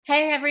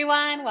Hey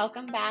everyone,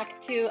 welcome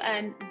back to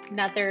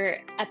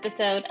another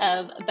episode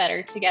of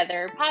Better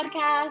Together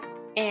podcast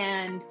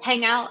and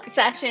hangout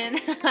session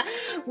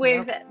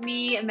with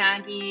me,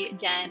 Maggie,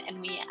 Jen,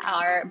 and we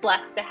are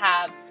blessed to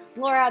have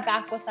Laura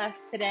back with us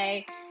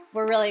today.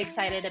 We're really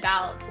excited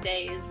about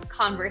today's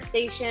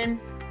conversation.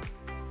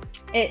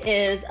 It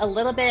is a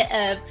little bit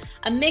of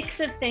a mix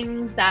of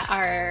things that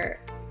are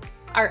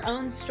our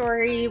own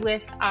story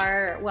with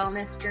our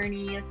wellness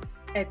journeys.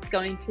 It's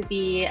going to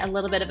be a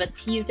little bit of a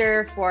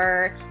teaser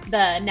for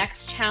the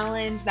next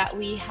challenge that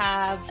we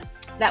have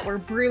that we're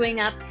brewing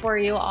up for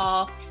you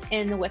all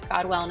in the With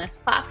God Wellness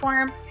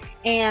platform.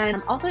 And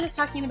I'm also just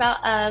talking about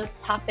a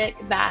topic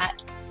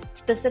that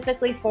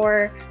specifically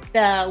for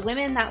the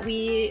women that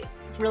we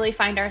really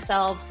find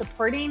ourselves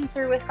supporting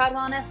through With God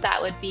Wellness,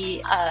 that would be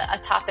a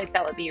topic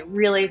that would be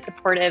really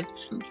supportive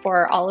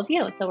for all of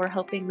you. So we're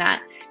hoping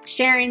that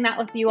sharing that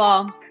with you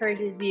all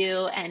encourages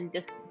you and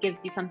just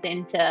gives you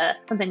something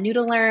new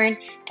to learn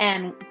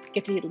and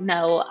get to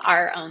know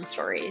our own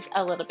stories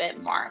a little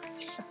bit more.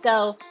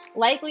 So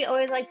like we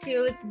always like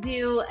to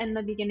do in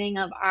the beginning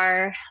of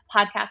our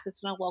podcast,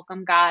 just want to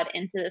welcome God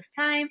into this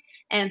time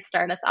and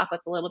start us off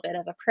with a little bit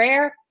of a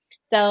prayer.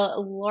 So,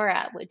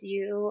 Laura, would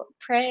you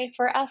pray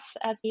for us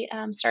as we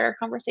start our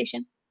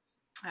conversation?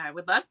 I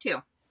would love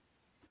to.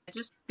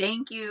 Just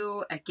thank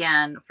you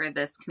again for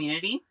this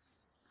community,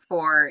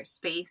 for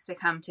space to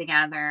come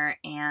together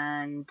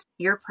and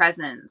your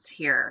presence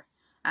here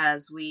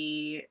as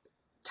we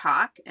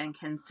talk and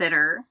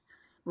consider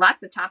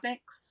lots of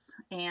topics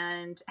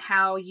and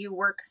how you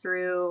work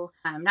through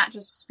not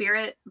just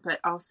spirit, but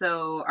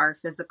also our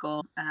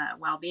physical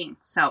well-being.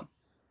 So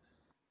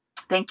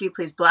thank you.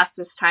 Please bless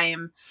this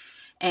time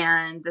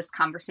and this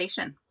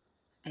conversation.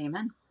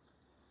 Amen.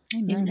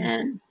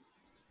 Amen.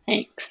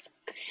 Thanks.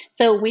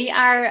 So we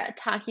are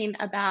talking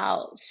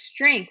about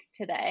strength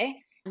today.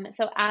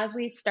 So as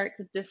we start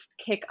to just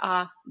kick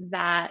off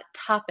that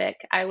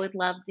topic, I would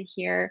love to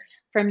hear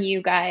from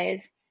you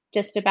guys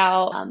just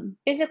about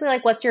basically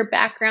like what's your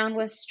background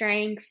with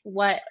strength?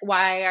 Why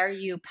are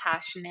you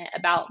passionate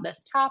about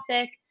this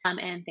topic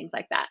and things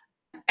like that?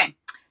 Okay.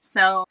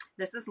 So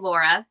this is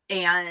Laura,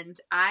 and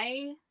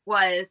I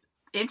was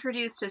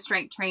introduced to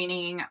strength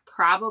training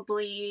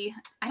probably,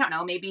 I don't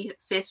know, maybe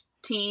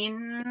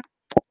 15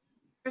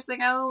 years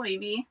ago,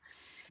 maybe,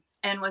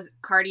 and was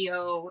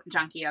cardio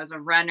junkie. I was a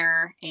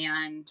runner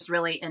and just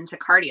really into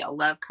cardio,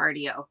 love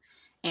cardio.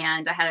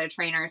 And I had a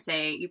trainer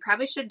say, you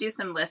probably should do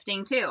some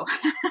lifting too.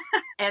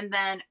 And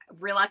then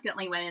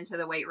reluctantly went into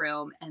the weight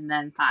room and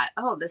then thought,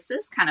 oh, this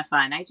is kind of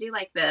fun. I do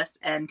like this,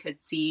 and could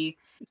see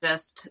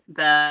just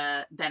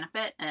the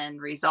benefit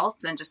and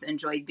results and just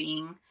enjoyed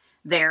being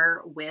there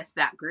with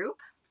that group.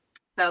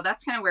 So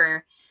that's kind of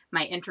where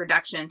my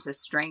introduction to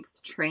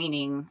strength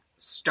training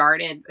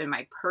started in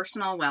my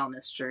personal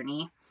wellness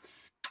journey.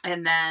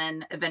 And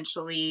then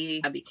eventually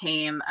I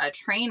became a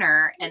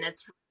trainer, and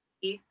it's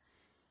really,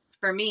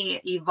 for me,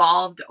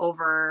 evolved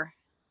over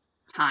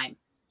time.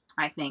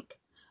 I think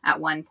at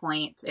one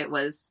point it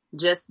was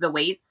just the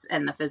weights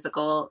and the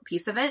physical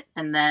piece of it,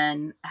 and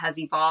then has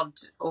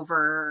evolved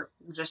over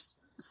just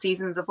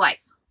seasons of life.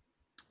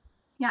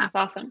 Yeah. That's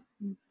awesome.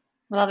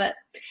 Love it.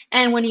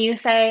 And when you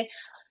say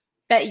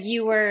that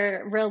you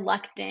were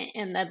reluctant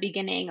in the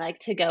beginning, like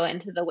to go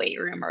into the weight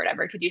room or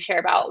whatever, could you share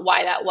about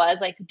why that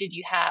was? Like, did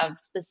you have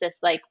specific,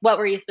 like, what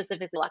were you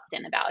specifically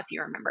reluctant about, if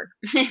you remember?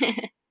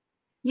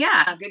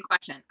 Yeah, good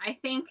question. I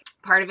think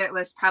part of it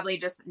was probably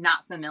just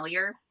not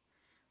familiar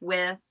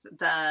with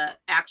the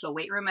actual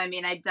weight room. I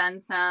mean, I'd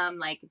done some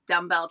like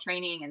dumbbell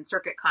training and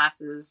circuit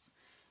classes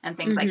and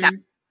things like that,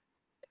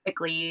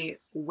 typically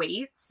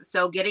weights.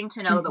 So getting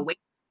to know the weight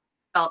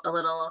felt a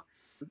little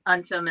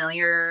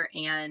unfamiliar.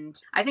 And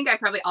I think I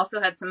probably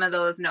also had some of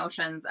those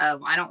notions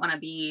of, I don't want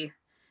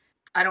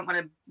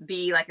to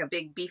be like a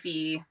big,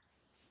 beefy,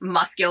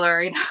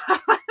 muscular,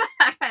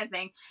 that kind of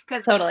thing.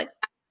 Because Totally.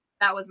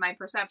 that was my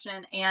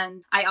perception.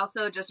 And I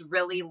also just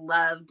really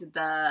loved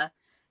the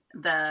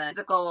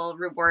physical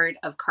reward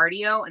of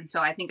cardio. And so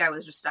I think I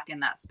was just stuck in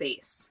that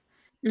space.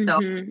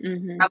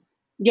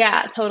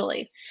 Yeah,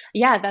 totally.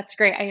 Yeah, that's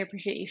great. I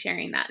appreciate you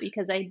sharing that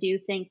because I do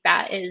think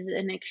that is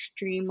an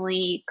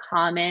extremely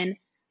common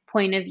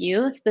point of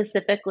view.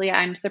 Specifically,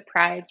 I'm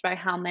surprised by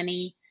how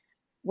many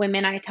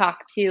women I talk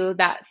to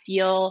that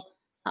feel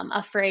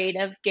afraid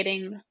of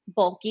getting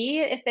bulky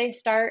if they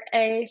start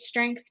a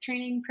strength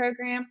training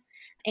program.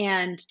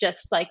 And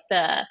just like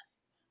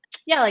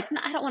like,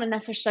 I don't want to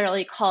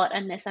necessarily call it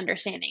a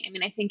misunderstanding. I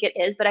mean, I think it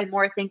is, but I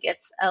more think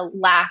it's a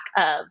lack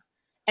of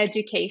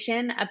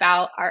education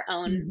about our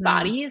own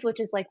bodies, which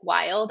is like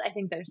wild. I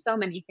think there's so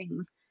many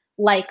things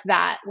like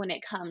that when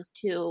it comes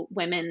to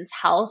women's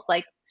health.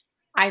 Like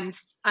I'm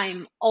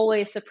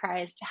always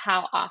surprised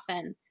how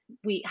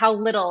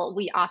little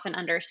we often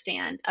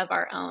understand of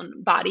our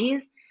own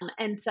bodies.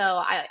 And so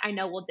I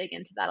know we'll dig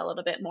into that a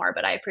little bit more,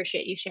 but I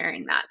appreciate you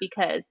sharing that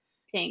because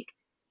I think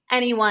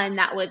anyone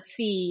that would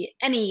see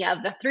any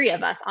of the three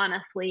of us,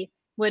 honestly,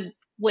 would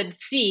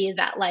see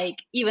that, like,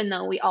 even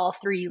though we all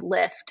three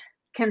lift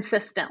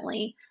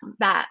consistently.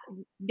 None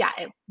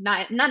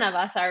of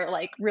us are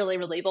like really,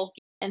 really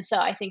bulky. And so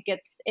I think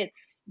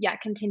it's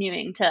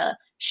continuing to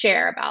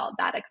share about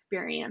that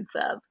experience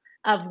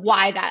of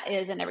why that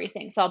is and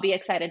everything. So I'll be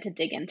excited to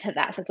dig into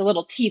that. So it's a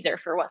little teaser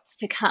for what's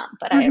to come,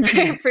 but I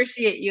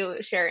appreciate you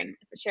sharing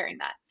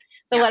that.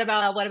 So what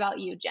about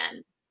you,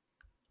 Jen?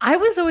 I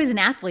was always an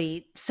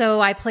athlete. So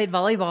I played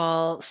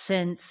volleyball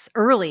since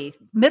early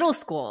middle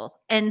school.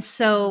 And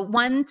so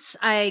once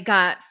I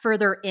got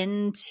further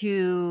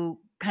into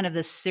kind of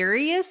the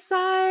serious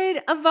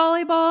side of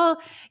volleyball,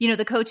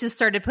 the coaches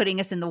started putting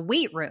us in the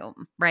weight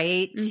room,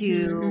 right,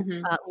 to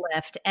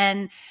lift.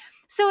 And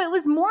so it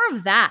was more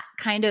of that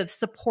kind of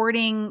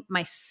supporting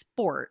my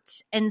sport.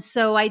 And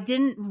so I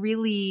didn't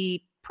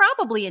really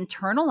probably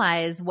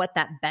internalize what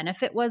that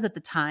benefit was at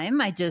the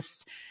time. I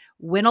just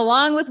went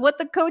along with what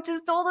the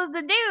coaches told us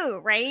to do,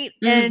 right?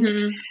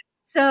 And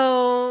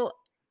so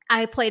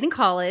I played in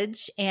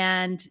college,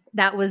 and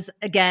that was,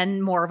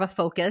 again, more of a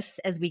focus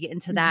as we get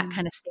into that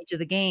kind of stage of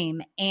the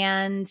game.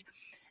 And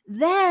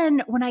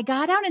then when I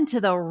got out into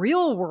the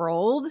real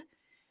world,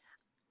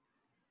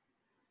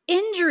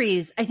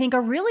 injuries, I think,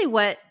 are really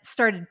what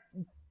started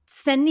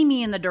sending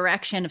me in the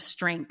direction of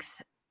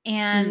strength.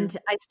 And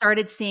I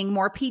started seeing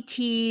more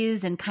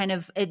PTs and kind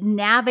of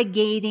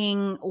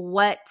navigating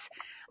what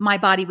my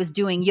body was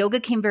doing. Yoga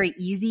came very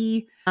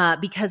easy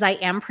because I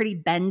am pretty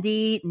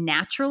bendy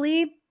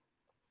naturally.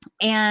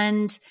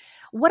 And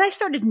what I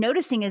started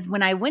noticing is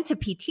when I went to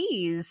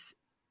PTs,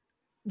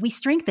 we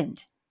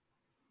strengthened.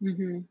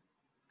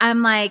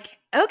 I'm like,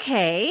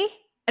 okay,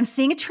 I'm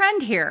seeing a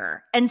trend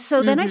here. And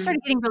so then I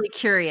started getting really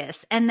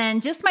curious. And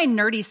then just my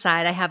nerdy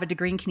side, I have a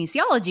degree in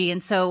kinesiology.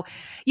 And so,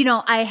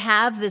 I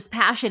have this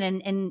passion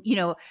and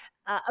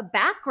a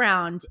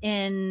background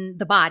in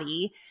the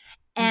body.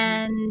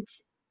 And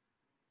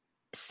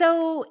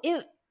so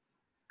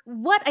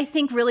what I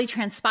think really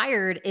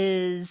transpired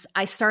is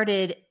I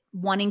started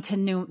wanting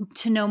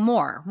to know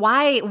more.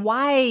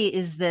 Why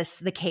is this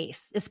the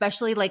case?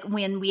 Especially like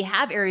when we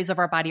have areas of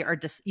our body are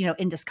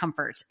in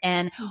discomfort,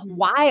 and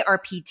why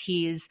are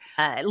PTs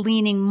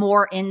leaning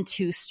more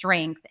into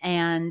strength?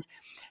 And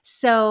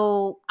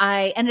so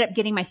I ended up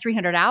getting my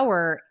 300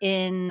 hour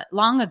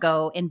long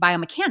ago in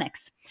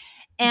biomechanics.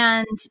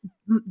 And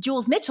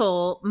Jules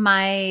Mitchell,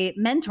 my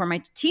mentor,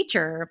 my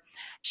teacher,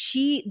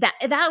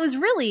 that was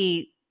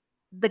really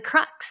the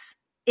crux.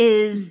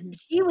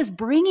 She was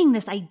bringing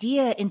this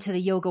idea into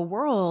the yoga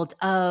world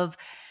of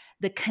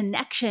the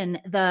connection,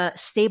 the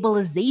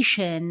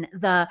stabilization,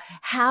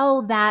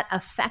 how that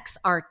affects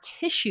our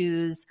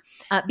tissues,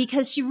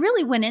 because she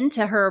really went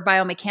into her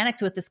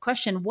biomechanics with this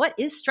question: what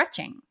is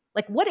stretching?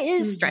 Like, what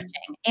is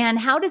stretching, and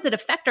how does it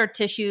affect our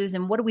tissues,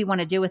 and what do we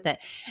want to do with it?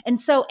 And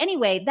so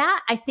anyway,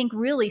 that I think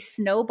really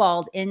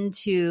snowballed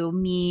into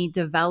me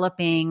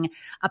developing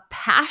a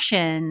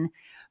passion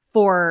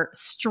for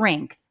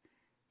strength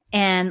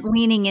and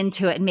leaning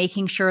into it and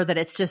making sure that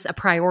it's just a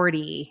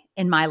priority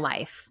in my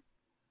life.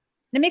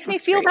 And it makes me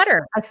feel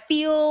better. I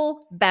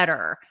feel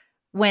better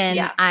when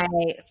I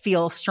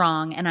feel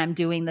strong and I'm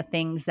doing the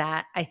things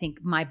that I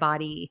think my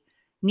body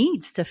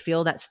needs to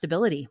feel that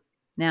stability.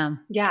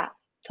 Yeah,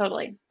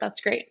 totally.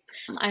 That's great.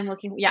 I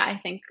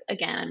think,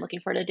 again, I'm looking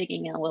forward to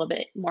digging in a little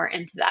bit more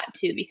into that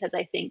too, because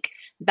I think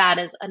that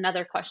is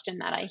another question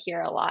that I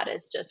hear a lot,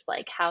 is just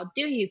like, how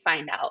do you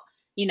find out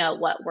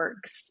what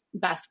works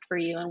best for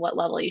you and what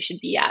level you should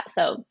be at?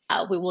 So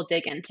we will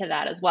dig into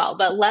that as well.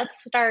 But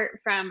let's start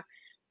from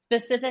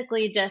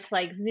specifically just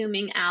like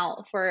zooming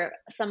out for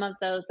some of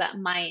those that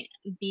might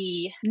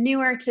be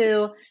newer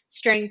to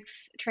strength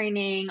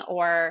training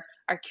or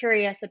are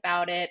curious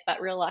about it,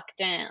 but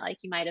reluctant, like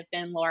you might have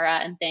been, Laura,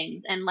 and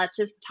things. And let's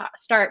just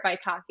start by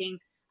talking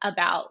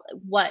about,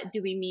 what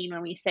do we mean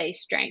when we say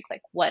strength?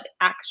 Like, what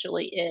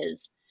actually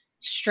is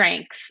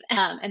strength?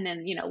 And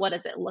then, what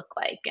does it look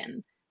like?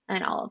 And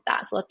all of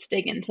that. So let's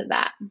dig into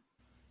that.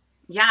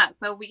 Yeah.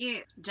 So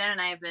Jen and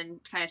I have been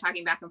kind of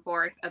talking back and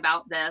forth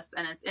about this,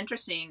 and it's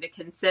interesting to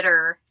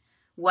consider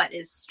what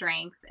is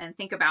strength and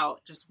think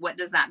about just what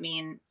does that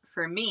mean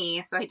for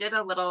me. So I did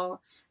a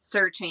little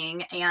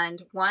searching,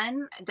 and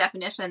one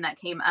definition that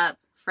came up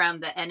from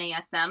the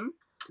NASM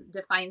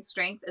defines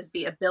strength as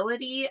the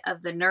ability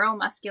of the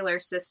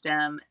neuromuscular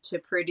system to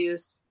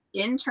produce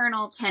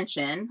internal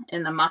tension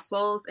in the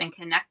muscles and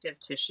connective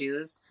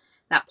tissues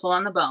that pull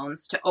on the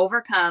bones to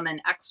overcome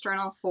an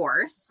external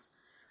force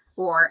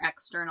or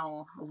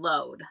external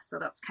load. So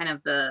that's kind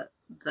of the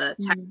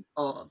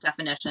technical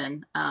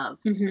definition of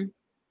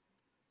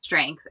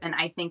strength. And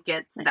I think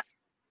it's that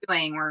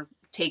we're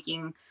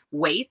taking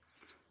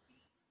weights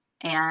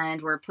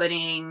and we're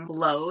putting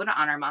load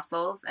on our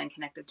muscles and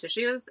connective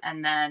tissues,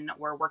 and then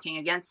we're working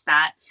against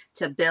that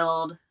to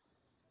build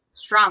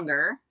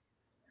stronger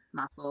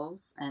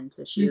muscles and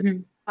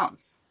tissue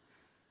bones.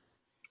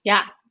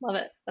 Yeah, love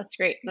it. That's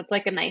great. That's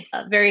like a nice,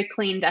 very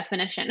clean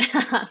definition.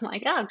 I'm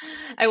like,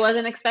 I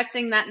wasn't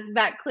expecting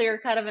that clear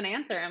cut of an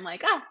answer. I'm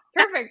like,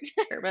 perfect.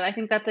 But I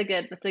think that's a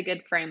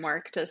good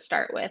framework to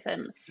start with,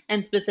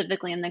 and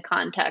specifically in the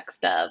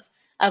context of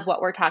of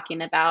what we're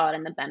talking about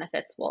and the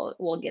benefits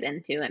we'll get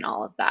into and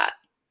all of that.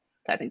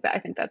 So I think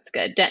that's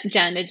good.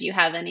 Jen, did you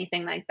have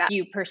anything like that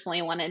you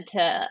personally wanted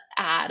to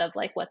add of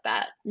like what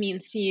that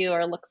means to you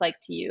or looks like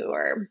to you?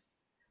 Or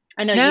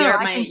I know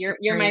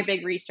you're my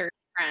big research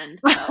friend,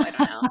 so I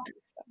don't know.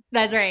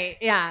 That's right.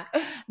 Yeah.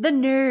 The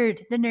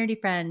nerdy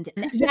friend.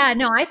 Yeah,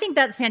 no, I think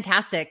that's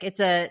fantastic.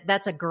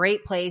 That's a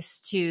great place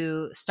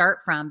to start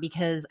from,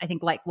 because I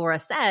think, like Laura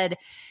said,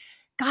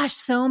 gosh,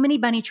 so many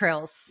bunny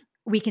trails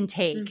we can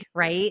take,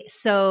 right?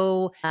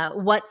 So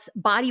what's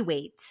body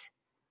weight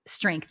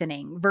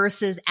strengthening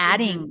versus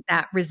adding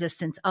that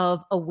resistance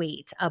of a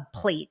weight, a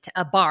plate,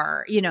 a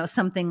bar,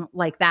 something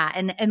like that.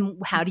 And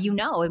how do you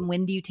know? And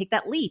when do you take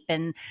that leap?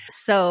 And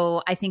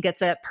so I think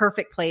it's a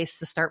perfect place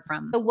to start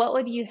from. So what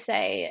would you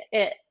say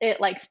it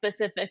like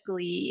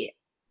specifically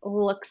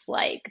looks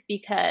like?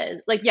 Because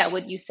like, yeah,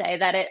 would you say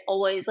that it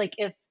always, like,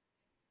 if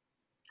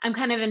I'm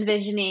kind of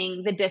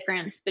envisioning the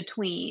difference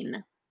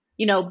between,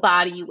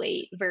 body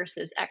weight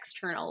versus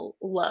external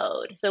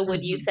load. So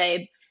would you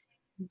say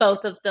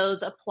both of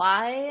those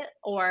apply?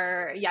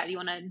 Or do you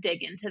want to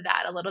dig into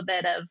that a little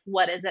bit of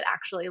what does it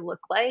actually look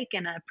like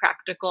in a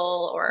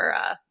practical or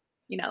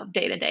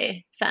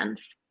day-to-day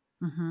sense?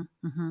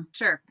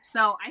 Sure.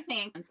 So I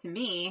think, to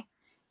me,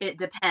 it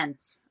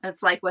depends.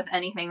 It's like with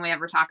anything we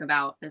ever talk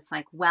about. It's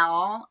like,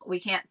 well, we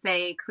can't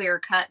say clear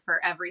cut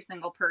for every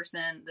single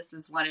person, this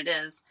is what it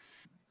is.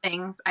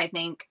 I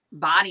think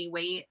body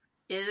weight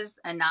is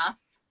enough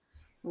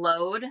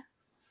load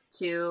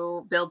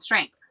to build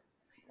strength.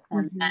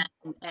 And then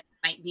it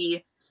might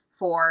be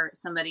for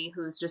somebody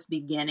who's just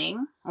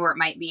beginning, or it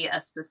might be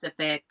a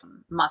specific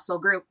muscle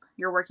group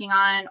you're working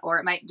on, or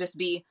it might just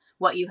be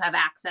what you have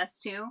access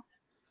to.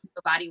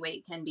 So body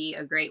weight can be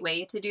a great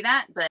way to do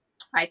that. But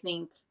I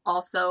think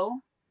also,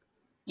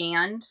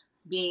 and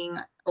being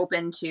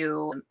open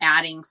to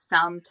adding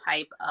some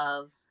type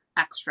of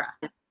extra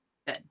is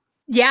good.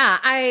 Yeah,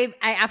 I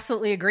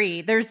absolutely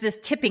agree. There's this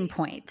tipping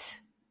point,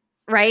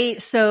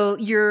 right? So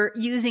you're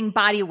using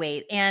body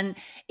weight, and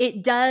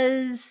it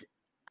does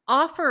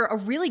offer a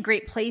really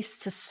great place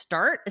to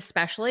start,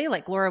 especially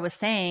like Laura was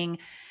saying.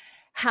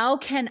 How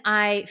can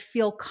I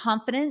feel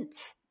confident,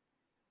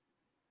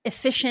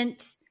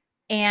 efficient,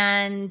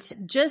 and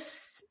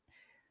just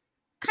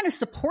kind of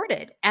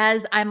supported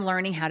as I'm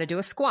learning how to do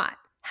a squat,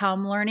 how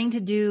I'm learning to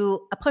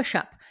do a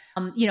push-up,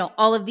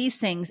 all of these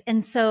things.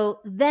 And so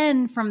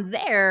then from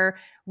there,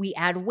 we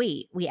add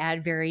weight, we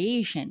add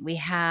variation, we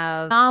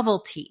have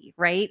novelty,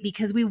 right?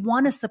 Because we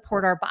want to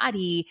support our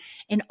body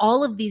in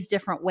all of these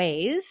different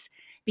ways,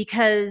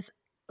 because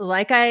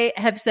like I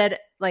have said,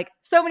 like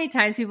so many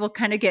times, people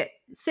kind of get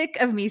sick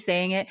of me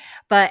saying it,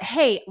 but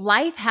hey,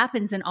 life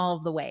happens in all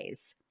of the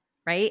ways,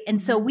 right?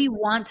 And so we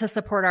want to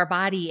support our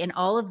body in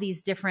all of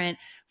these different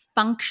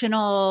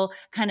functional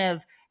kind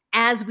of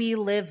as we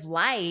live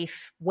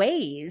life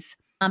ways.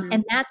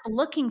 And that's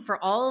looking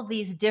for all of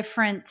these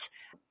different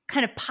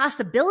kind of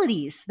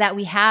possibilities that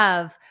we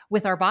have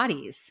with our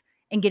bodies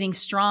and getting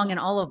strong in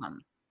all of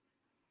them.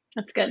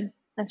 That's good.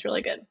 That's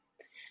really good.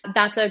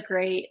 That's a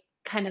great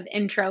kind of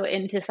intro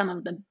into some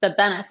of the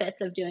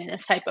benefits of doing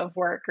this type of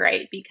work,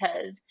 right?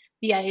 Because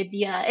the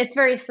idea, it's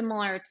very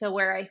similar to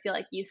where I feel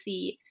like you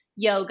see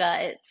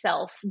yoga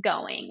itself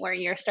going, where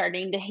you're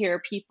starting to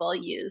hear people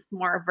use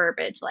more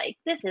verbiage like,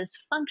 this is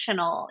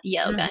functional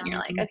yoga. And you're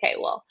like, okay,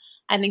 well,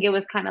 I think it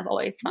was kind of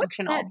always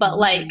functional, but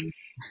like,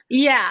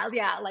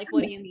 like,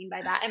 what do you mean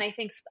by that? And I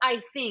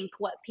think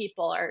what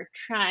people are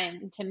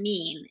trying to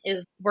mean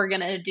is we're going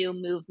to do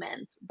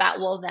movements that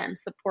will then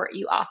support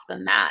you off the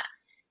mat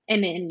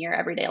and in your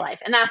everyday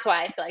life. And that's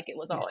why I feel like it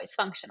was always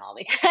functional,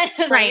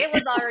 because like, it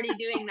was already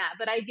doing that.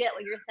 But I get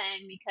what you're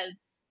saying, because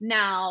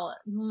now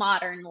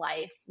modern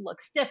life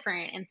looks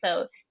different. And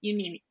so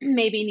you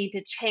maybe need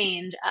to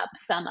change up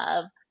some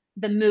of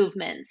the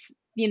movements,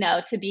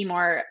 to be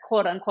more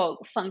quote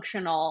unquote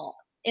functional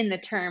in the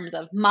terms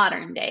of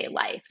modern day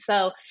life.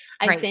 So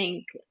I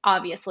think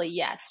obviously,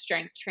 yes,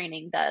 strength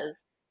training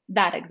does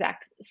that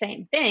exact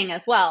same thing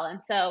as well.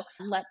 And so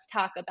let's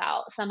talk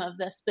about some of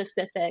the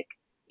specific,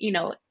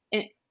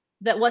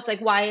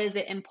 why is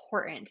it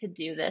important to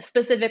do this,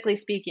 specifically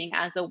speaking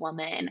as a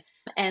woman?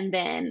 And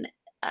then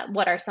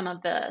what are some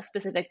of the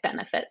specific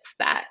benefits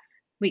that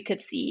we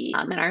could see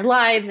in our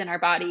lives and our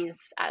bodies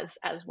as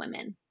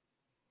women?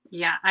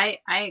 Yeah, I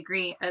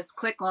agree. A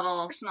quick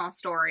little personal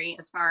story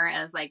as far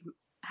as like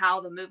how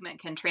the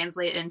movement can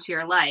translate into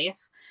your life.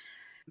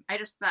 I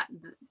just thought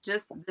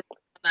this came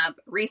up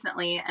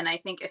recently, and I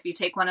think if you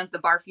take one of the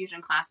Bar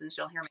Fusion classes,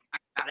 you'll hear me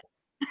talk about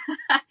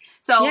it.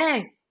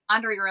 So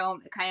laundry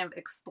room kind of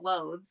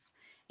explodes,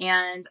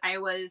 and I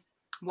was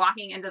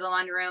walking into the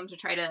laundry room to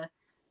try to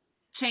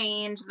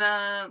change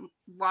the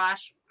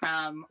wash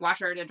from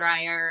washer to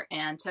dryer,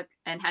 and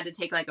had to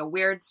take like a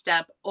weird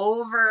step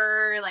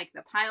over like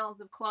the piles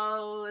of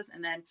clothes,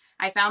 and then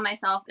I found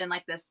myself in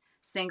like this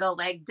single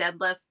leg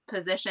deadlift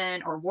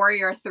position or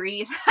warrior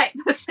 3 type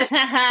position.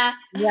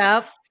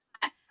 Yep.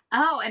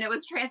 Oh, and it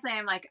was translating.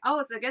 I'm like, oh,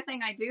 it's a good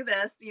thing I do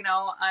this,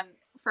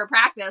 for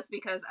practice,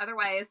 because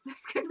otherwise this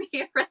could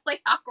be really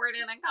awkward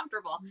and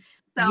uncomfortable.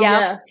 So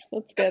yes,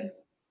 that's good.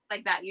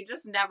 like that, you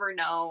just never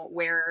know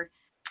where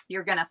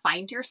you're going to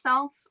find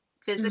yourself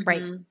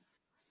physically,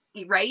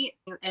 right?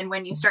 And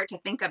when you start to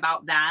think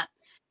about that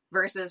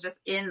versus just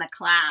in the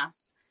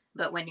class,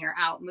 but when you're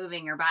out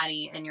moving your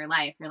body in your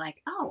life, you're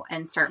like, oh,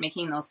 and start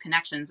making those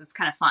connections. It's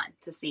kind of fun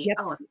to see,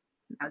 oh,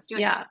 I was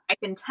doing that. I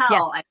can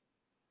tell I'm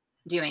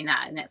doing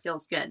that and it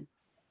feels good.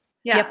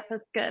 Yeah,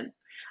 that's good.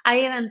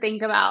 I even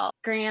think about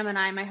Graham and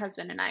I, my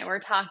husband and I were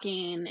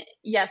talking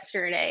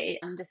yesterday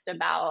just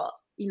about,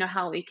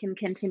 how we can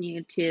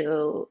continue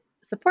to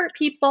support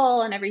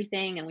people and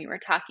everything. And we were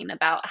talking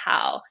about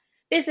how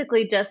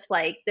basically just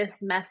like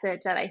this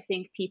message that I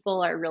think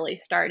people are really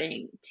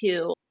starting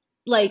to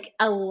like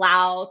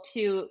allow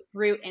to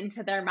root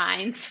into their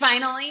minds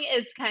finally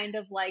is kind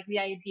of like the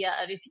idea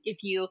of if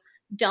you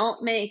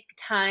don't make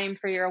time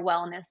for your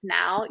wellness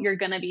now, you're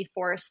going to be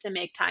forced to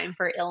make time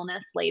for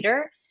illness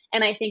later.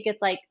 And I think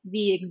it's like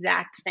the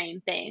exact same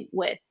thing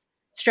with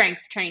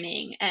strength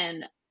training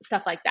and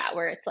stuff like that,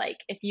 where it's like,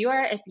 if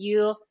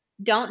you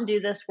don't do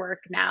this work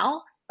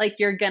now, like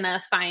you're going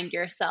to find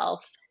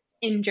yourself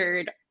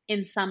injured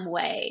in some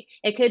way.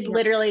 It could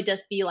literally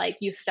just be like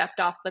you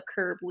stepped off the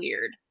curb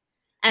weird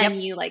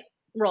and you like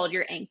rolled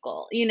your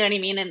ankle, you know what I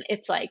mean? And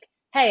it's like,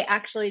 hey,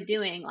 actually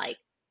doing like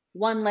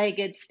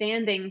one-legged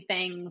standing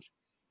things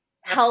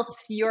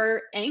helps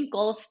your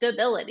ankle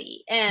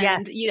stability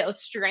and,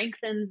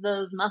 strengthens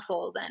those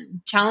muscles, and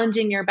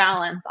challenging your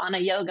balance on a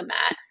yoga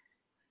mat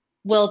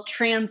will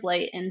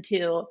translate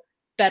into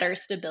better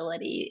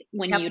stability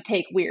when you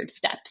take weird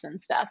steps and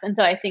stuff. And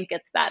so I think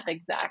it's that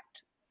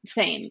exact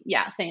same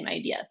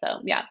idea. So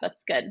yeah,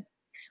 that's good.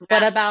 Yeah.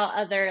 What about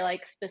other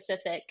like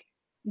specific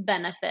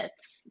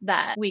benefits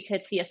that we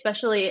could see,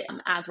 especially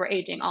as we're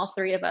aging? All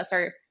three of us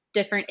are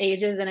different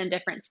ages and in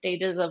different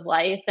stages of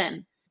life,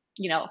 and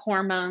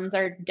hormones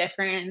are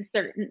different,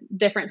 certain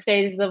different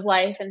stages of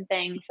life and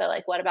things. So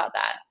like, what about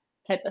that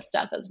type of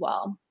stuff as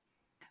well?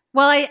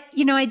 Well,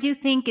 I do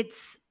think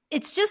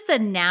it's just a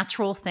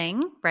natural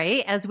thing,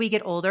 right? As we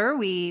get older,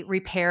 we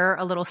repair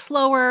a little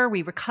slower,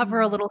 we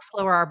recover a little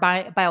slower. Our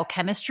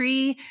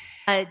biochemistry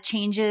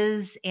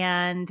changes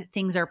and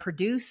things are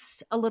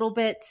produced a little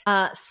bit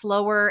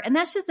slower. And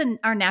that's just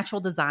our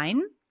natural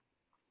design.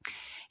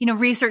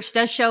 Research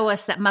does show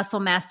us that muscle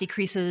mass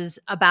decreases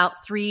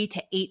about 3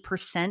 to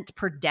 8%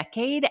 per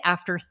decade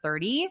after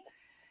 30.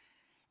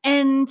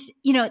 And,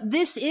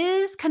 this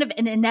is kind of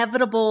an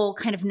inevitable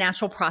kind of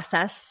natural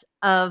process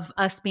of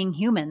us being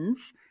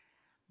humans.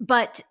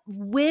 But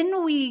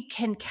when we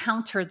can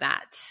counter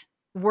that,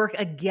 work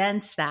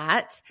against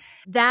that,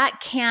 that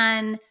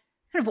can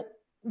kind of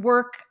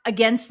work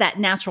against that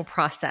natural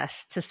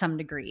process to some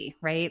degree,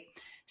 right?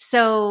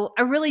 So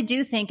I really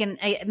do think, and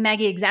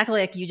Maggie,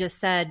 exactly like you just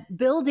said,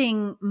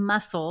 building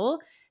muscle,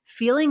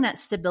 feeling that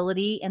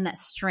stability and that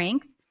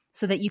strength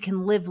so that you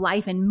can live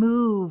life and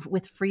move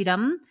with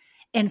freedom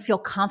and feel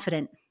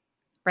confident,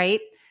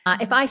 right?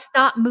 If I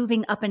stop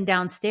moving up and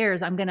down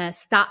stairs, I'm going to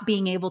stop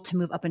being able to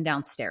move up and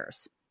down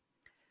stairs.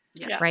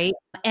 Yeah. Right.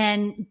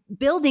 And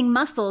building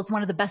muscle is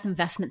one of the best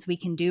investments we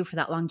can do for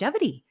that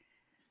longevity,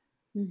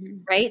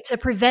 right? To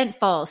prevent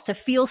falls, to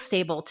feel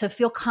stable, to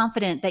feel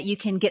confident that you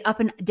can get up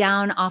and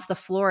down off the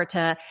floor,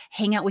 to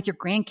hang out with your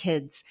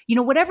grandkids,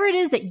 whatever it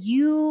is that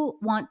you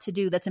want to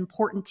do that's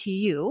important to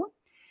you.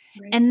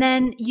 Right. And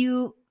then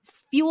you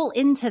fuel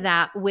into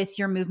that with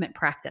your movement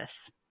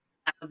practice.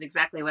 That was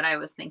exactly what I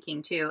was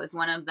thinking too, is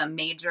one of the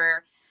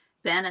major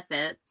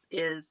benefits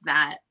is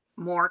that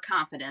more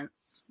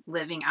confidence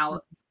living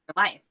out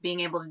your life, being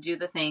able to do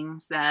the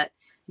things that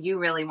you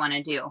really want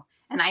to do.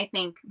 And I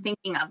think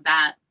thinking of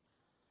that,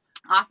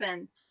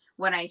 often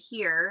what I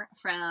hear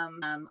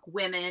from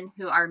women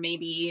who are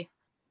maybe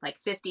like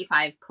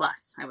 55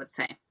 plus, I would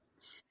say,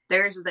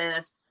 there's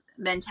this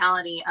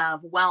mentality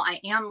of, well, I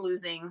am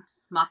losing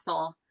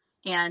muscle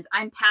and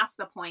I'm past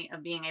the point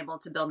of being able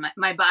to build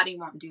my body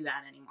won't do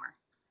that anymore.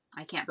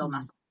 I can't build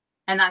muscle.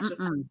 And that's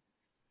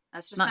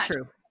just not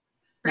true.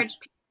 Encourage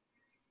people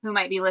who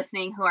might be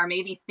listening who are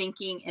maybe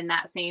thinking in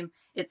that same,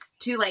 it's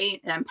too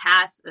late and I'm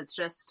past, it's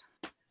just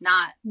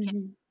not,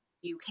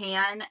 you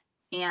can,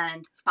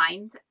 and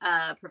find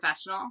a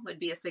professional would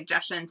be a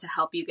suggestion to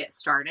help you get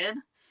started,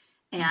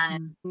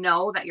 and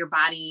know that your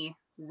body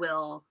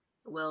will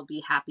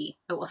be happy.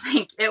 It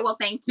will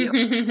thank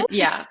you.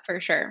 Yeah, for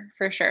sure.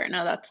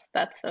 No, that's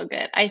so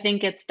good. I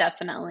think it's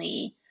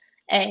definitely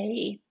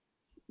a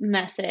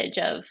message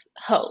of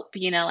hope,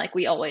 like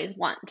we always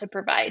want to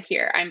provide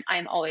here.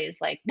 I'm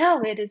always like,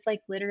 no, it is like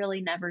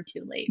literally never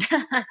too late.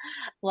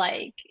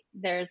 Like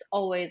there's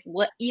always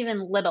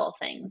even little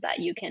things that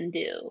you can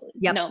do,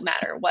 no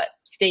matter what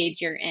stage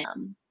you're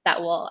in,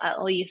 that will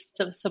at least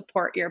to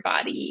support your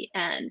body.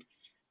 And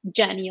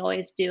Jen, you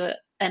always do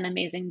an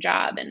amazing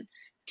job and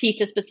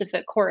teach a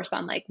specific course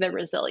on like the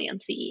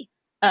resiliency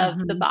of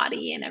the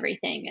body and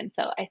everything. And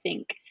so I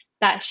think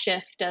that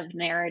shift of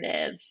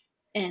narrative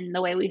in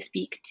the way we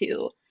speak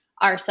to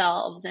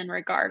ourselves and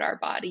regard our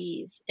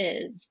bodies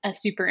is a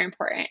super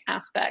important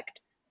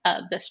aspect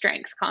of the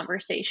strength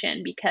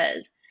conversation,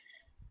 because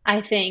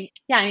I think,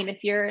 yeah, I mean,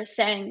 if you're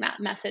saying that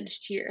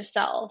message to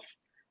yourself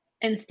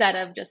instead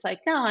of just like,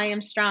 no, I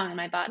am strong,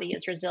 my body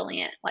is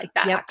resilient, like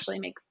that Yep. actually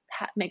makes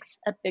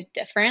a big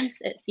difference.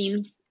 It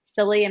seems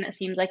silly and it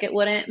seems like it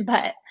wouldn't,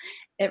 but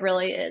it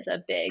really is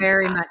a big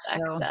Very much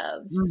aspect so.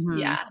 of, Mhm.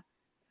 yeah,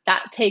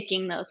 that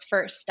taking those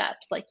first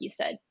steps, like you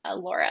said,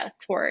 Laura,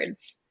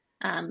 towards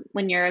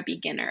when you're a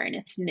beginner and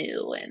it's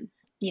new, and,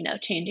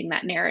 changing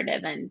that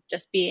narrative and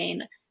just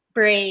being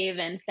brave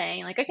and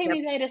saying like, okay, Yep.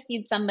 maybe I just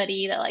need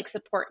somebody to like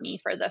support me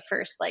for the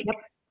first like Yep.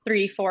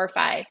 3, 4,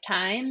 5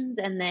 times.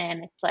 And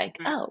then it's like,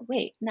 oh,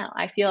 wait, no,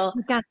 I feel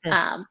You got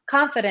this.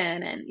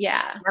 confident. And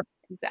yeah, Yep.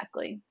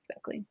 exactly.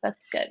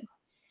 That's good.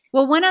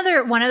 Well, one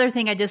other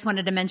thing I just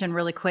wanted to mention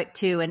really quick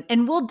too,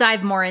 and we'll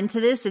dive more into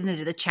this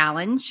into the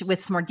challenge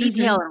with some more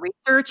detail and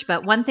research.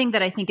 But one thing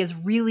that I think is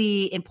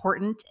really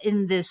important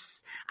in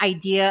this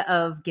idea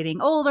of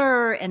getting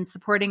older and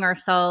supporting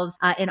ourselves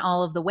in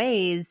all of the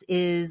ways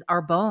is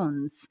our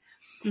bones.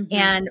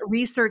 And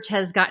research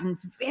has gotten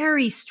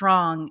very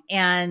strong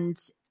and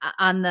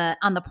on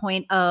the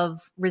point of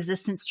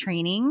resistance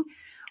training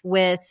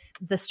with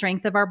the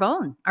strength of our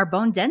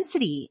bone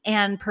density,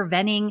 and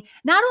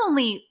not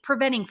only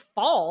preventing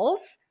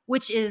falls,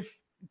 which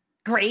is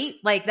great.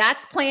 Like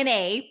that's plan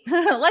A.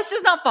 Let's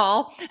just not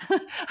fall.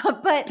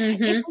 But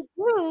if we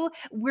do,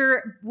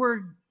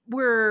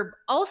 we're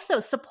also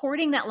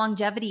supporting that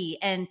longevity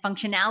and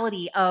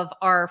functionality of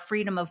our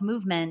freedom of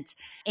movement,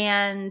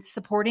 and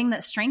supporting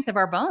that strength of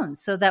our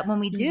bones, so that when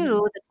we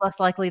do, it's less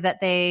likely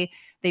that they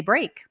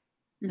break.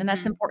 And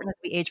that's important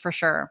as we age, for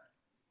sure.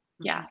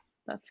 Yeah,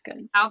 that's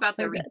good. How about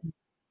So the good.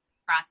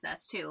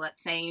 process too?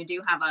 Let's say you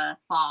do have a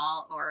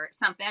fall or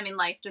something. I mean,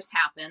 life just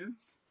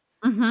happens,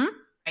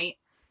 right?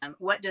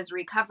 What does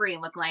recovery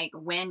look like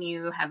when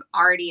you have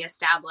already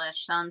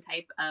established some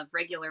type of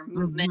regular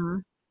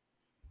movement,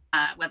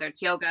 whether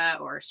it's yoga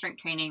or strength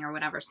training or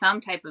whatever,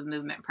 some type of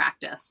movement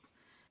practice?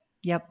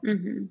 Yep.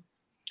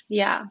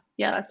 Yeah,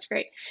 that's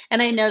great.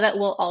 And I know that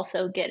we'll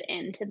also get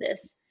into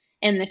this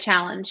in the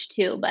challenge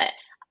too, but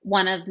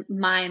one of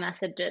my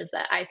messages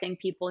that I think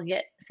people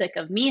get sick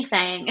of me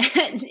saying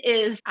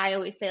is, I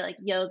always say like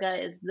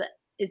yoga is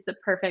the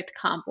perfect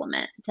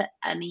complement to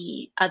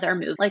any other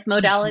move, like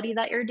modality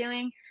that you're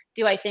doing.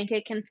 Do I think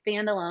it can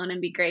stand alone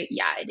and be great?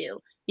 Yeah, I do.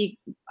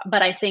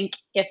 But I think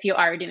if you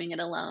are doing it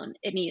alone,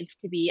 it needs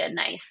to be a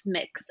nice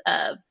mix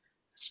of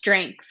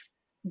strength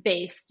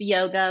based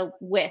yoga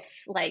with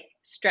like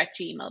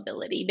stretchy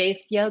mobility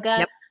based yoga.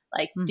 Yep.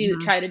 Like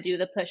try to do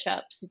the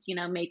push-ups,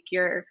 make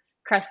your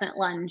crescent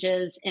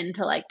lunges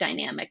into like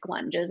dynamic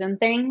lunges and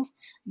things,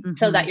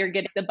 so that you're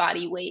getting the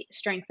body weight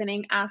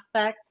strengthening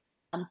aspect.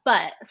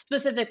 But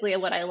specifically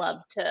what I love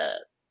to,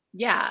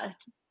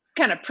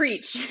 kind of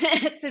preach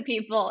to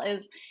people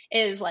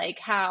is like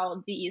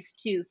how these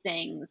two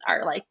things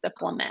are like the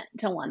complement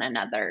to one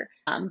another,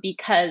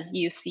 because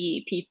you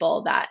see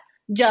people that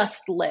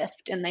just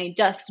lift and they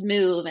just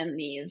move in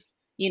these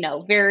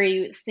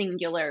very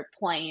singular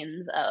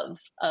planes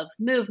of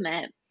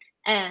movement,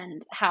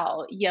 and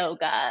how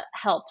yoga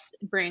helps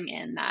bring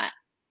in that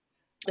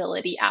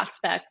ability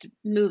aspect,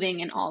 moving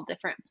in all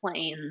different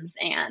planes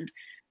and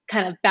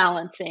kind of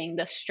balancing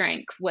the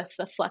strength with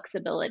the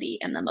flexibility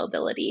and the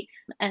mobility.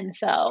 And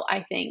so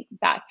I think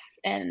that's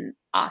an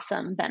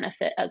awesome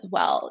benefit as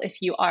well. If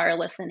you are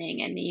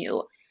listening and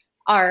you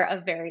are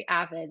a very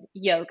avid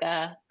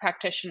yoga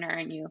practitioner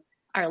and you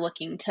are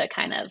looking to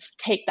kind of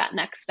take that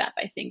next step,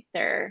 I think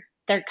they're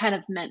kind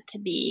of meant to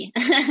be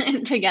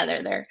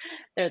together.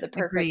 They're the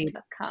perfect Agreed.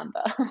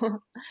 combo.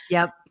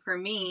 Yep. For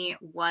me,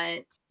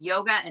 what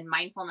yoga and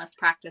mindfulness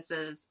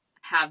practices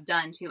have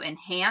done to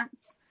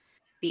enhance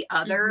the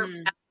other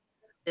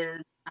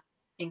is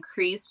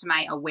increased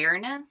my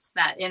awareness,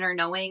 that inner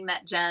knowing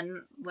that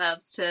Jen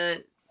loves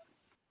to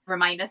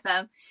remind us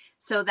of,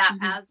 so that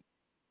as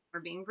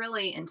we're being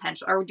really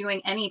intentional or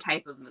doing any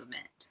type of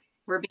movement,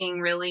 we're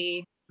being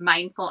really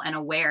mindful and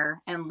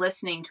aware and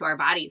listening to our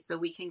bodies so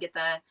we can get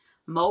the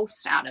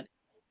most out of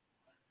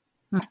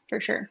it.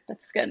 For sure.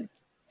 That's good.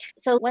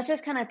 So let's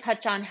just kind of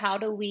touch on, how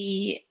do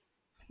we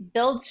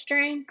build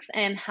strength,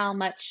 and how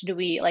much do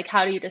we, like,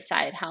 how do you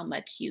decide how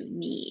much you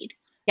need?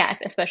 Yeah,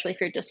 especially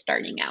if you're just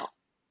starting out.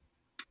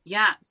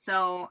 Yeah,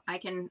 so I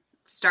can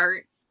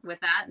start with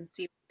that and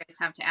see what you guys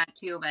have to add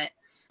too, but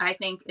I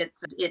think it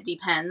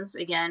depends,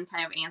 again,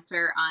 kind of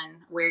answer on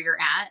where you're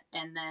at,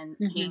 and then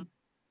paying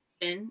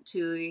attention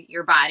to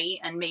your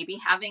body and maybe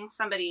having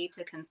somebody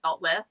to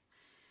consult with.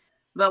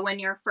 But when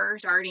you're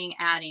first starting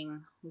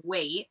adding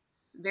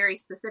weights, very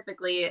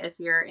specifically, if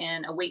you're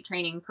in a weight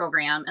training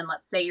program, and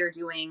let's say you're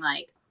doing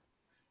like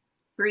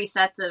 3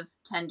 sets of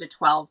 10 to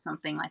 12,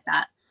 something like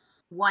that,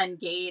 one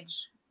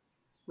gauge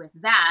with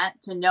that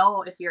to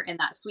know if you're in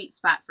that sweet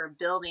spot for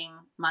building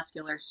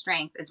muscular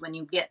strength is when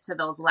you get to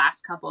those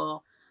last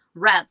couple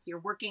reps, you're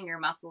working your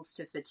muscles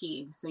to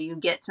fatigue. So you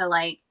get to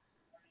like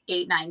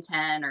 8, 9,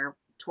 10, or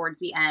towards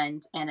the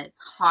end, and it's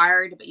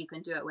hard, but you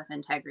can do it with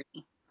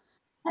integrity.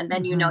 And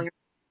then you know you're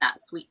in that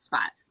sweet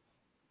spot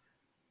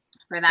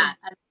for that.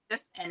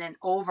 just in an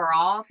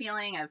overall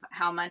feeling of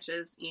how much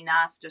is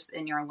enough just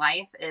in your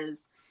life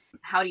is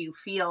how do you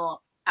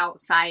feel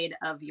outside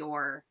of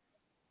your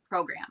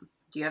program?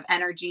 Do you have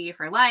energy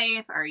for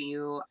life? Are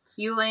you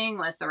fueling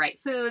with the right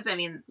foods? I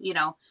mean,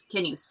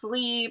 can you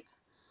sleep?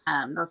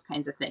 Those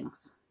kinds of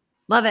things.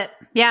 Love it.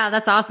 Yeah,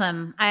 that's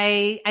awesome.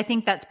 I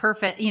think that's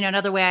perfect.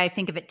 Another way I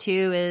think of it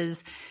too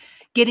is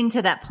getting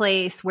to that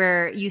place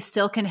where you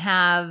still can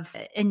have,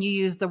 and you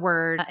use the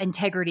word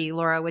integrity,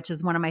 Laura, which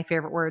is one of my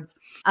favorite words,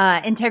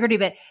 integrity,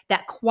 but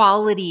that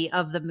quality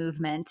of the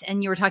movement.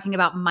 And you were talking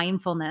about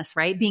mindfulness,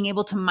 right? Being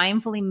able to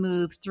mindfully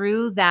move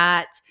through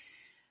that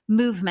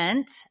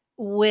movement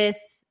with,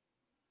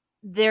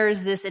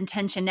 there's this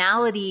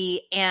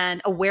intentionality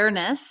and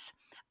awareness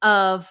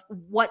of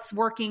what's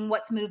working,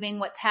 what's moving,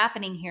 what's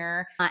happening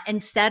here,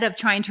 instead of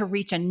trying to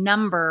reach a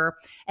number.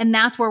 And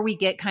that's where we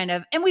get kind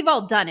of, and we've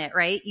all done it,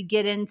 right? You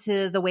get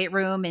into the weight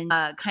room and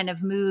kind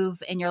of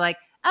move and you're like,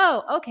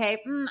 oh, okay,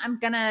 I'm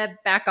going to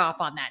back off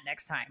on that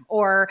next time.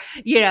 Or,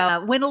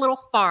 went a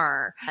little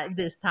far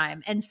this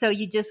time. And so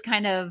you just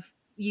kind of,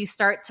 you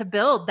start to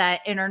build that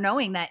inner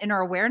knowing, that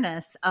inner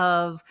awareness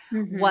of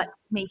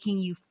what's making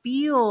you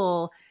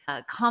feel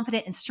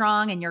confident and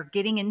strong. And you're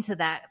getting into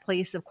that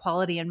place of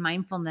quality and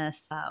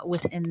mindfulness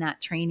within that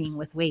training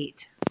with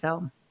weight.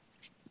 So.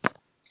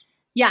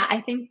 Yeah,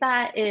 I think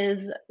that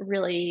is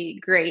really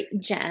great,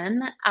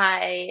 Jen.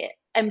 I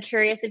am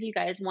curious if you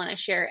guys want to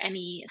share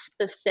any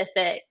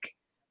specific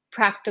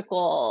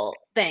practical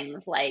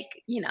things, like,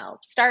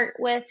 start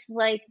with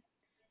like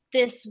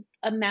this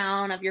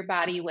amount of your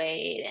body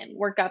weight and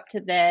work up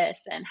to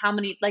this, and how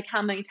many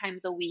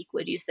times a week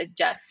would you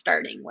suggest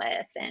starting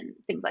with, and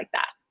things like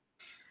that.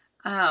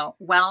 Oh,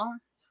 well,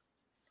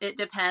 it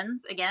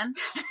depends again.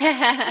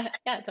 Yeah,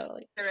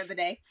 totally. Through the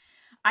day.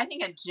 I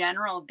think a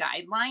general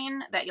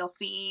guideline that you'll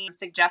see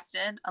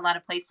suggested a lot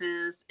of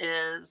places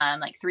is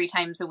like 3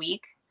 times a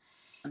week.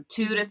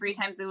 2 to 3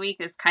 times a week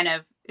is kind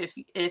of,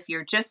 if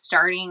you're just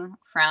starting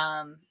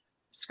from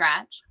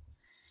scratch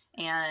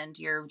and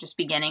you're just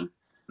beginning,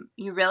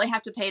 you really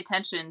have to pay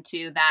attention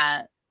to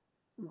that.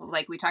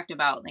 Like we talked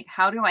about, like,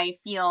 how do I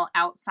feel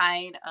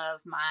outside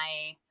of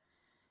my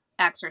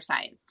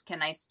exercise?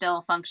 Can I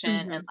still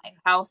function? And like,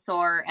 how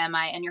sore am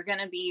I? And you're going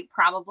to be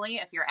probably,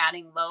 if you're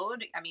adding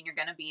load, I mean, you're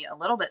going to be a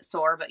little bit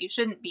sore, but you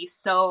shouldn't be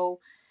so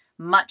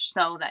much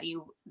so that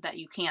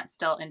you can't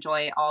still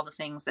enjoy all the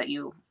things that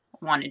you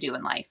want to do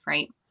in life,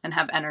 right? And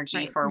have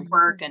energy for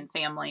work and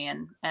family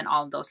and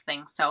all of those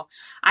things. So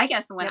I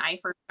guess when I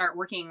first start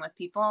working with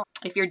people,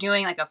 if you're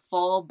doing like a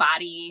full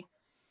body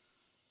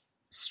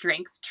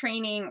strength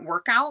training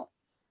workout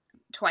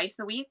twice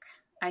a week,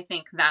 I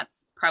think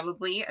that's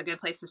probably a good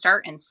place to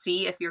start and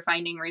see if you're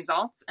finding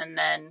results. And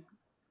then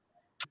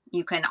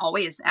you can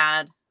always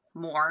add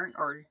more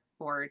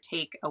or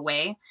take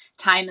away.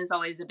 Time is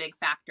always a big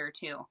factor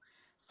too.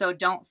 So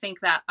don't think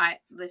that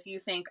if you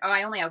think, oh,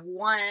 I only have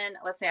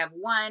let's say I have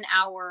 1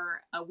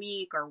 hour a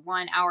week or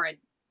 1 hour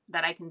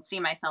that I can see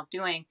myself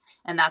doing,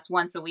 and that's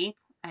once a week,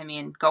 I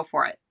mean, go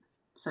for it.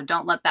 So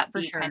don't let that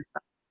be kind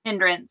of a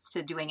hindrance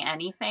to doing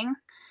anything.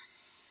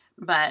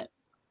 But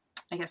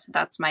I guess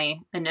that's my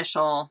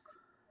initial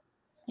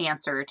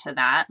answer to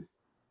that.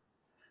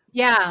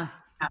 Yeah.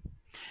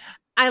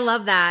 I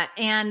love that.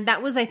 And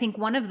that was, I think,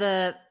 one of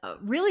the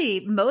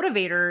really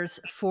motivators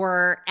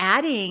for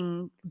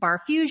adding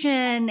bar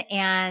fusion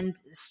and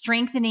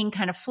strengthening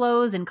kind of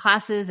flows and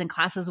classes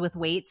with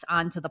weights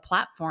onto the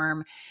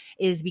platform,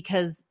 is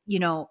because,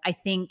 I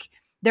think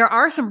there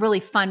are some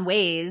really fun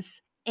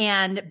ways,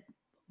 and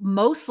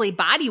mostly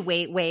body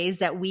weight ways,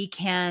 that we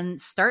can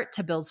start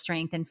to build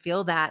strength and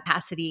feel that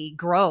capacity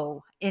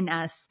grow in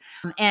us.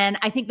 And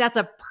I think that's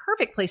a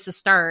perfect place to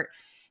start,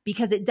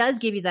 because it does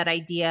give you that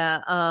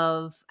idea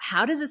of,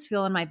 how does this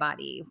feel in my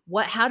body?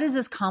 How does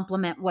this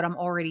complement what I'm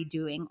already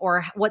doing,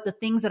 or what the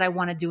things that I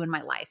want to do in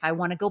my life? I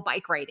want to go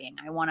bike riding.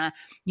 I want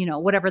to,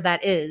 whatever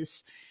that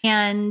is.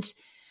 And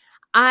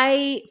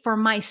for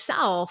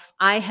myself,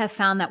 I have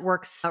found that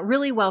works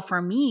really well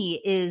for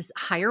me is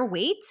higher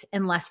weight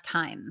and less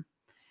time.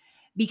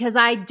 Because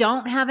I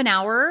don't have an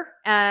hour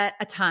at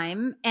a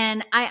time,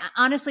 and I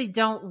honestly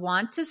don't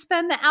want to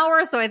spend the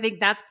hour. So I think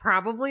that's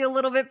probably a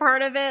little bit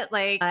part of it,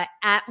 like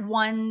at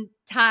one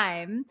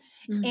time.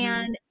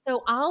 And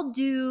so I'll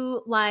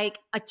do like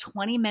a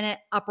 20-minute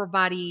upper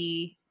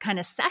body kind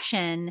of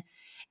session.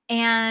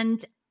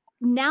 And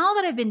now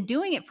that I've been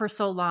doing it for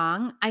so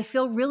long, I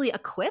feel really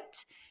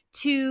equipped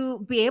to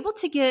be able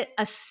to get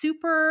a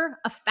super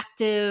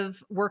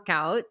effective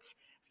workout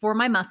for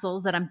my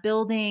muscles that I'm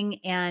building,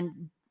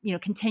 and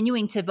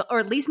continuing to, or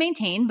at least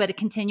maintain, but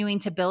continuing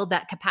to build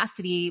that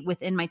capacity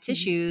within my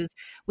tissues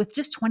with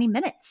just 20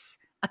 minutes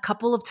a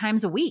couple of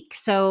times a week.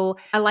 So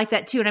I like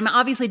that too. And I'm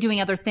obviously doing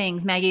other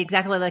things, Maggie,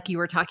 exactly like you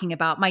were talking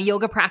about. My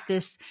yoga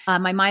practice,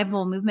 my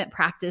mindful movement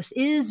practice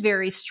is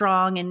very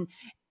strong and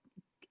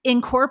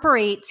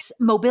incorporates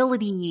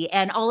mobility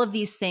and all of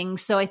these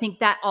things. So I think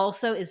that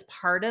also is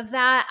part of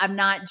that. I'm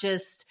not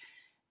just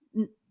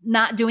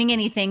not doing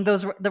anything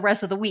the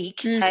rest of the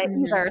week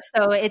either.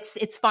 So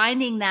it's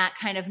finding that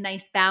kind of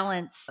nice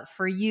balance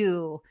for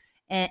you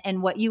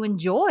and what you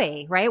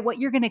enjoy, right? What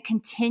you're going to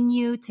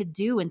continue to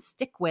do and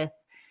stick with,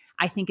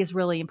 I think is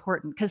really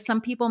important, because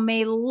some people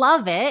may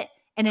love it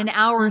and an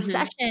hour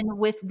session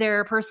with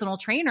their personal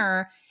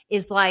trainer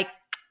is like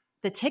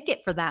the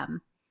ticket for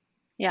them.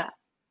 Yeah,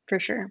 for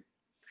sure.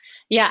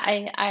 Yeah,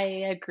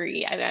 I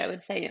agree. I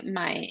would say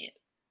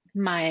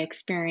my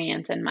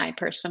experience and my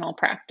personal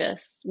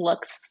practice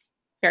looks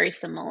very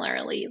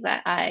similarly,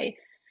 that I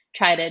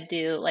try to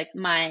do like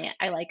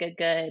I like a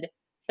good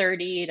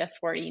 30 to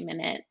 40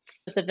 minutes,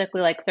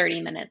 specifically like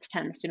 30 minutes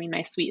tends to be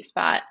my sweet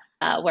spot,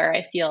 where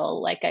I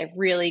feel like I've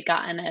really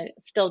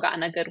still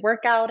gotten a good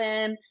workout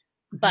in,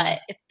 but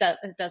it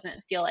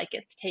doesn't feel like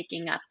it's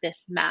taking up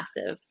this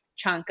massive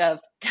chunk of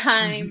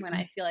time when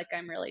I feel like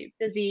I'm really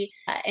busy.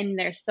 And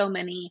there's so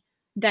many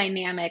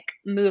dynamic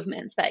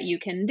movements that you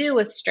can do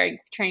with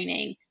strength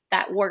training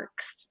that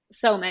works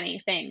so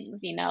many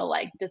things,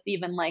 like just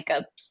even like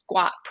a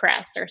squat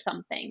press or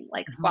something,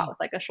 like squat with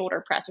like a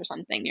shoulder press or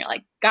something. You're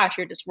like, gosh,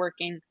 you're just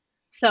working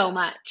so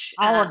much.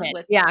 All of it.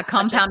 With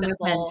compound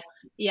movements.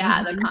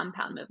 Yeah, the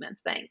compound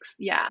movements. Thanks.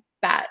 Yeah,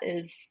 that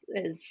is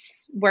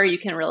where you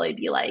can really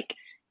be like,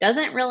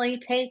 doesn't really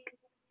take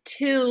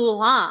too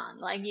long.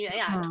 Like,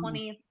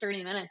 20,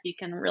 30 minutes, you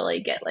can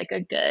really get like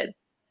a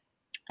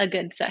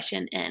good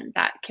session in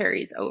that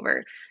carries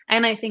over.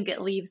 And I think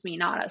it leaves me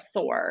not as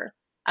sore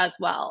as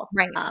well.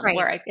 Right.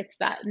 Where it's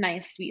that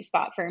nice sweet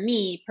spot for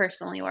me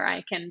personally, where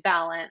I can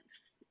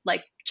balance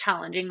like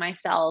challenging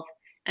myself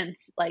and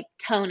like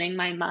toning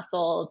my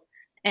muscles,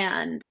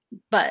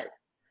 but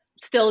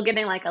still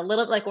getting like a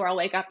little, like where I'll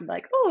wake up and be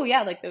like, oh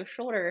yeah, like those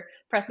shoulder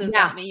presses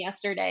got me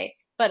yesterday,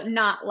 but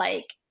not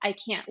like I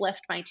can't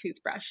lift my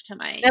toothbrush to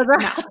my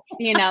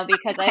mouth,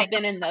 because I've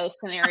been in those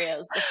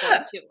scenarios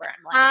before too, where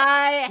I'm like,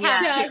 I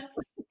have to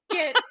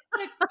get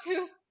the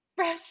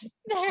toothbrush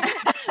there.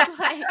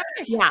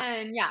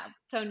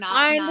 So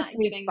not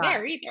getting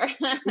there either.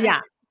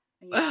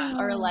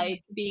 Or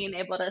like being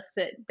able to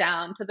sit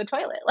down to the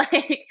toilet,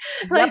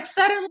 like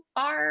suddenly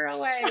far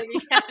away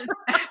because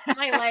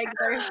my legs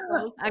are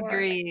so sore.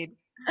 Agreed.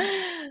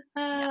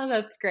 Oh,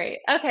 that's great.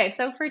 Okay,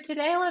 so for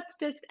today, let's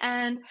just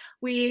end.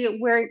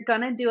 We're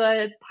gonna do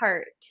a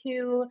part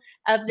 2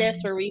 of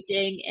this where we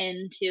dig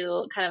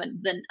into kind of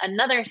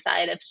another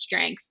side of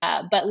strength.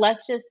 But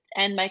let's just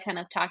end by kind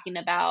of talking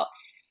about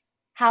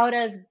how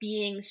does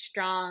being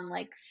strong,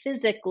 like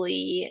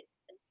physically,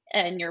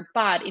 in your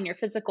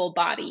physical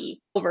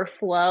body,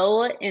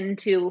 overflow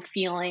into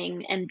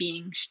feeling and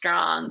being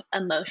strong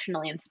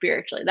emotionally and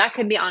spiritually. That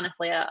could be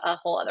honestly a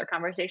whole other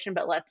conversation,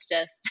 but let's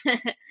just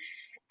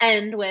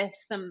end with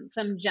some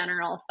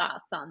general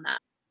thoughts on that.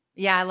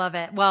 Yeah, I love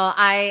it. Well,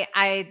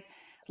 I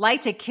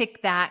like to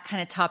kick that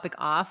kind of topic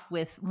off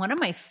with one of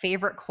my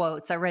favorite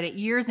quotes. I read it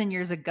years and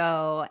years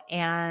ago,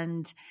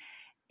 and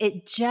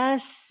it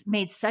just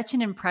made such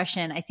an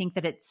impression. I think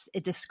that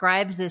it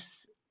describes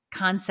this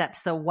concept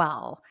so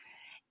well.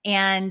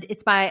 And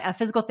it's by a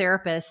physical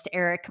therapist,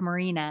 Eric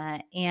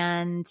Marina.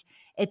 And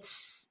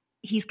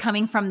he's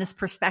coming from this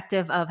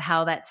perspective of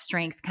how that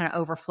strength kind of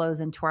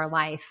overflows into our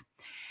life.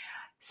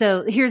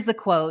 So here's the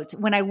quote: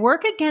 "When I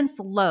work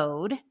against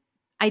load,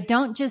 I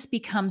don't just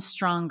become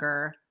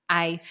stronger,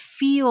 I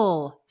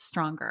feel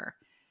stronger.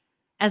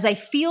 As I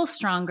feel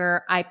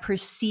stronger, I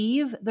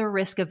perceive the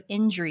risk of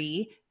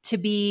injury to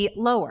be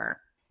lower.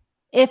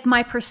 If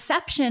my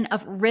perception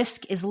of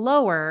risk is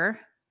lower,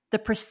 the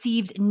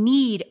perceived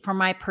need for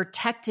my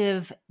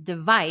protective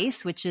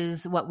device, which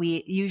is what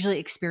we usually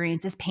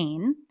experience as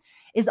pain,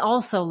 is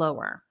also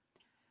lower.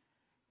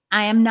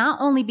 I am not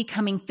only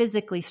becoming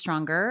physically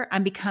stronger,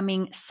 I'm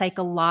becoming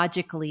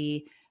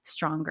psychologically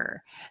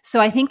stronger."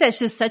 So I think that's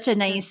just such a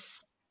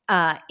nice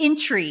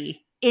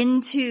entry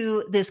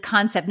into this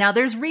concept. Now,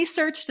 there's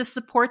research to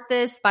support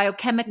this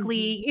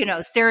biochemically,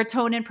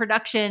 serotonin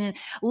production,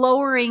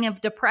 lowering of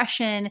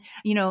depression,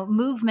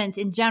 movement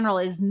in general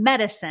is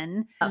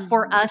medicine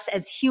for us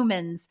as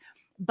humans.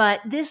 But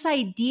this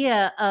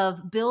idea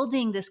of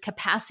building this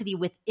capacity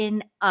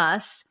within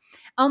us,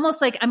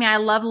 almost like, I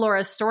love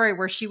Laura's story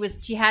where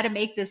she had to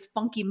make this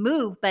funky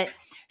move, but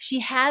she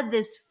had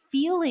this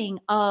feeling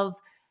of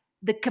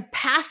the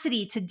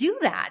capacity to do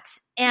that.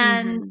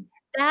 And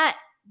that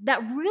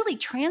really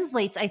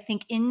translates, I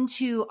think,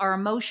 into our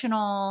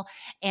emotional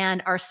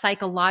and our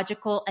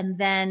psychological and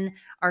then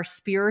our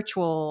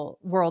spiritual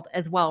world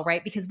as well,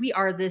 right? Because we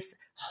are this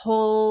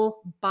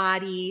whole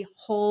body,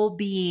 whole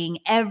being.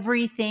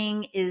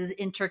 Everything is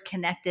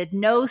interconnected,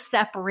 no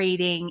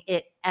separating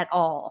it at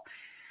all.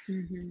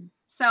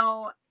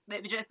 So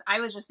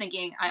I was just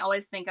thinking, I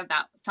always think of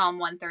that Psalm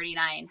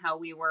 139, how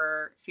we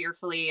were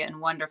fearfully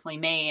and wonderfully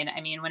made. I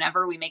mean,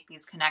 whenever we make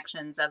these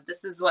connections of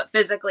this is what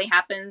physically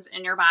happens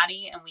in your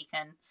body, and we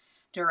can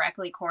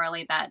directly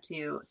correlate that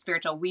to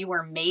spiritual, we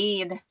were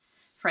made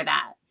for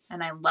that.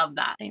 And I love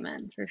that.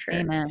 Amen, for sure.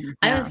 Amen.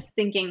 I was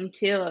thinking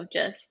too of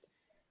just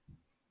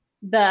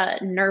the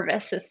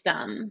nervous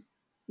system,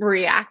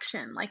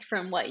 reaction, like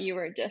from what you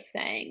were just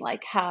saying,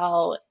 like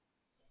how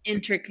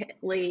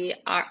intricately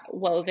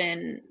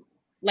woven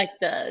like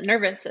the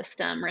nervous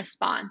system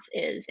response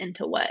is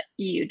into what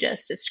you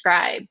just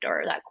described,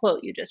 or that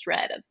quote you just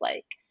read of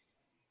like,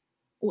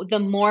 the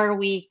more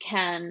we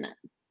can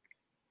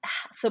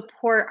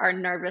support our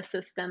nervous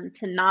system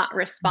to not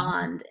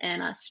respond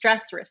in a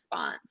stress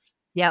response,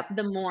 Yep.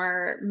 the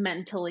more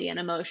mentally and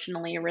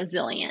emotionally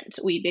resilient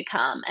we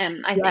become.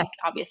 And I think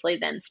obviously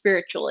then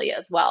spiritually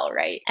as well,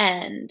 right?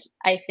 And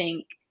I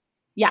think,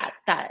 yeah,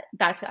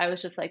 that's, I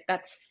was just like,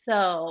 that's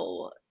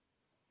so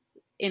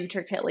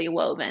intricately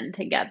woven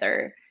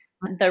together,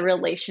 the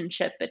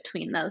relationship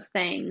between those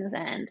things,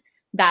 and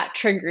that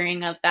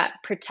triggering of that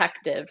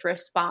protective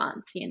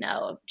response, you know,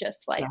 of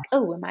just like,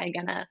 oh, am I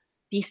gonna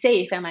be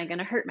safe? Am I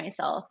gonna hurt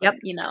myself? Yep.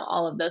 You know,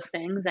 all of those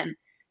things. And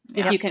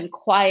if you can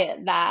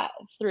quiet that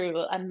through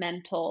a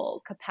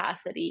mental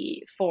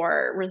capacity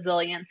for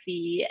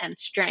resiliency and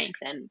strength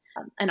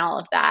and all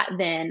of that,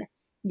 then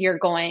you're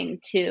going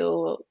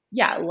to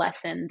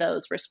lessen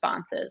those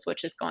responses,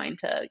 which is going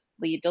to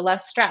lead to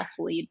less stress,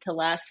 lead to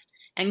less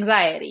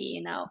anxiety,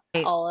 you know,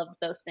 all of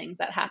those things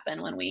that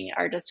happen when we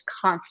are just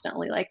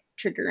constantly like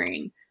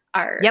triggering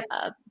our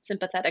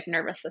sympathetic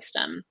nervous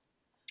system.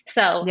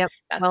 So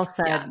that's, well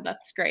said. Yeah,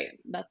 that's great.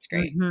 That's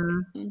great.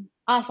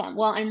 Awesome.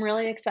 Well, I'm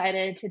really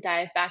excited to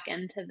dive back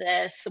into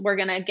this. We're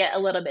going to get a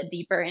little bit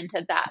deeper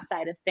into that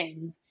side of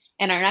things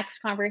in our next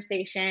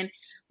conversation.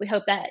 We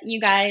hope that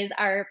you guys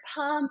are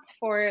pumped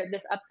for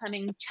this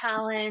upcoming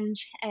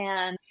challenge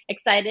and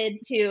excited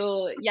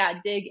to,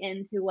 dig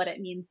into what it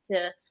means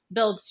to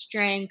build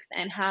strength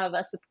and have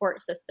a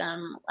support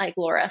system, like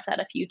Laura said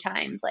a few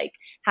times, like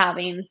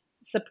having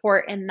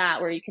support in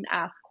that where you can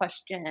ask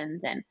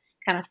questions and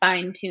kind of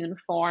fine tune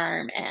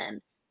form,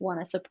 and want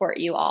to support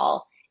you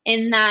all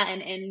in that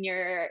and in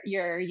your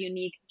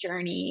unique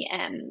journey.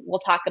 And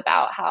we'll talk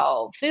about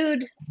how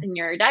food and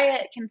your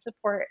diet can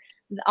support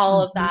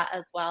all of that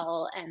as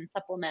well, and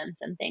supplements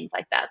and things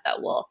like that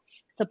that will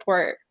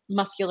support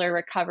muscular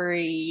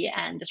recovery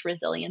and just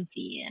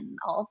resiliency and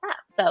all of that.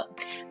 So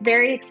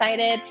very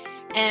excited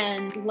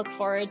and look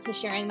forward to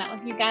sharing that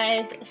with you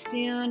guys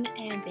soon.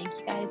 And thank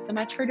you guys so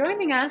much for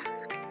joining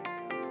us.